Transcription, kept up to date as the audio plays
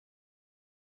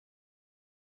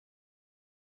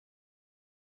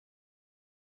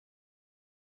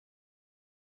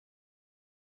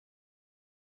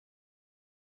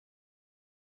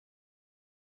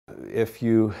If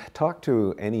you talk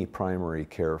to any primary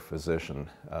care physician,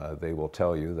 they will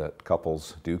tell you that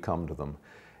couples do come to them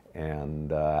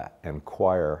and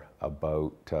inquire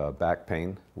about back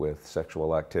pain with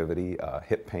sexual activity,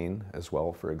 hip pain as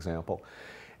well, for example.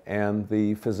 And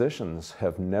the physicians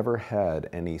have never had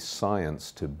any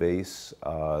science to base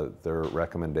their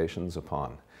recommendations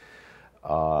upon.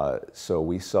 So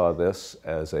we saw this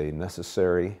as a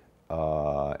necessary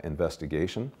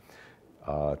investigation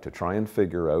to try and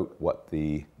figure out what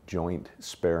the joint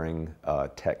sparing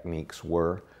techniques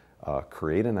were,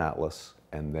 create an atlas,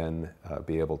 and then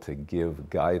be able to give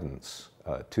guidance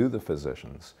to the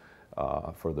physicians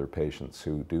for their patients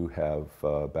who do have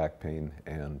back pain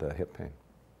and hip pain.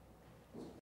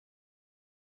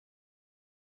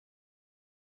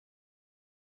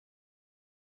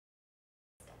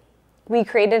 We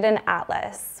created an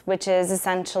atlas, which is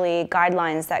essentially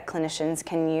guidelines that clinicians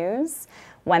can use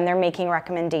when they're making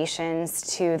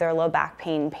recommendations to their low back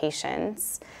pain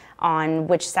patients on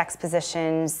which sex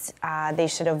positions they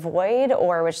should avoid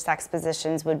or which sex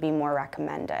positions would be more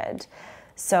recommended.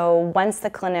 So once the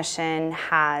clinician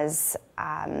has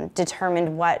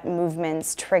determined what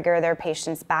movements trigger their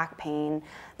patient's back pain,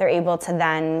 they're able to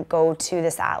then go to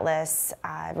this atlas,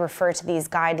 refer to these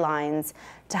guidelines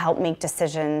to help make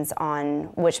decisions on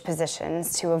which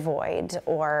positions to avoid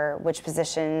or which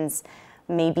positions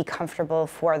may be comfortable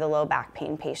for the low back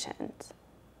pain patient.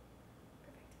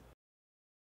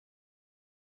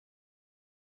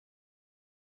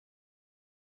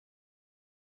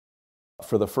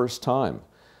 For the first time,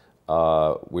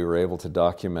 we were able to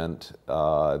document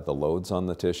the loads on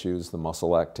the tissues, the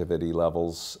muscle activity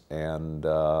levels, and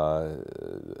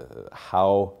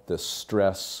how the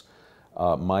stress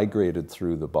migrated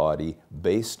through the body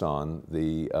based on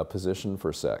the position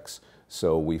for sex.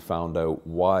 So we found out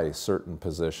why certain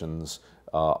positions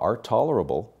are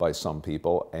tolerable by some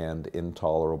people and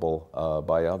intolerable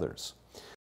by others.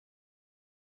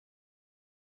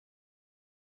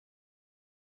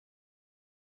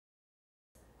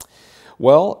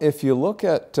 Well, if you look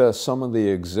at some of the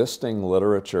existing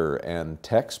literature and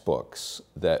textbooks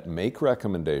that make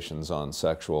recommendations on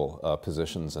sexual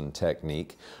positions and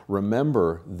technique,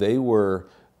 remember they were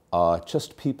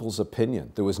just people's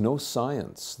opinion. There was no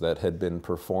science that had been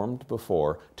performed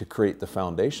before to create the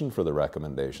foundation for the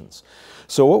recommendations.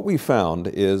 So what we found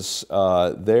is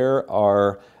there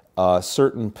are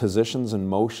certain positions and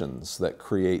motions that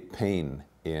create pain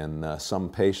in some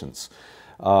patients.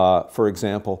 For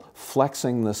example,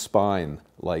 flexing the spine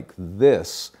like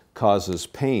this causes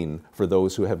pain for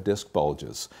those who have disc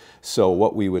bulges. So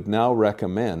what we would now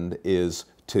recommend is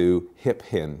to hip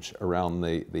hinge around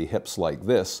the hips like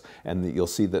this, and you'll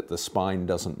see that the spine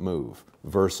doesn't move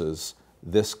versus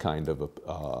this kind of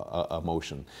a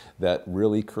motion that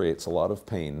really creates a lot of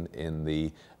pain in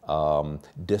the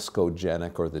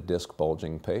discogenic or the disc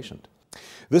bulging patient.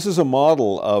 This is a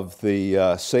model of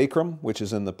the sacrum, which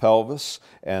is in the pelvis,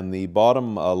 and the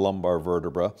bottom lumbar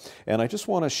vertebra. And I just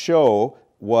want to show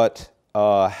what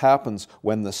happens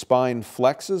when the spine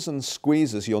flexes and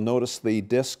squeezes. You'll notice the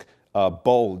disc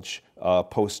bulge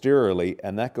posteriorly,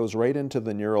 and that goes right into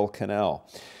the neural canal.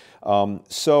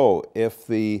 So if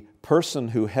the person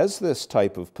who has this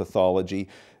type of pathology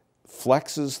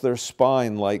flexes their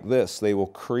spine like this, they will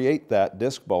create that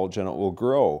disc bulge and it will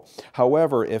grow.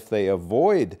 However, if they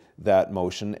avoid that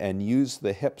motion and use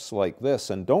the hips like this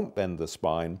and don't bend the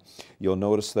spine, you'll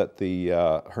notice that the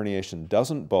herniation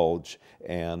doesn't bulge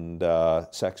and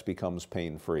sex becomes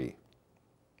pain-free.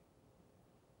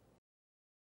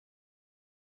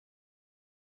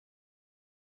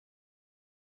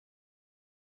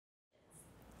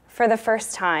 For the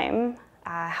first time,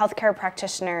 healthcare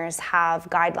practitioners have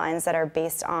guidelines that are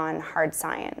based on hard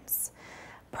science.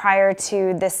 Prior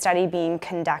to this study being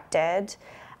conducted,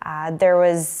 there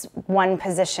was one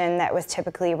position that was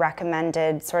typically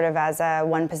recommended sort of as a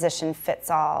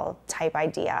one-position-fits-all type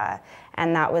idea,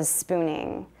 and that was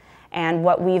spooning. And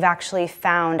what we've actually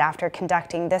found after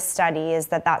conducting this study is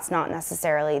that that's not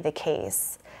necessarily the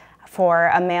case. For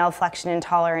a male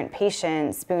flexion-intolerant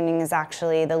patient, spooning is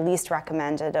actually the least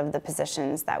recommended of the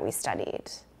positions that we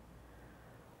studied.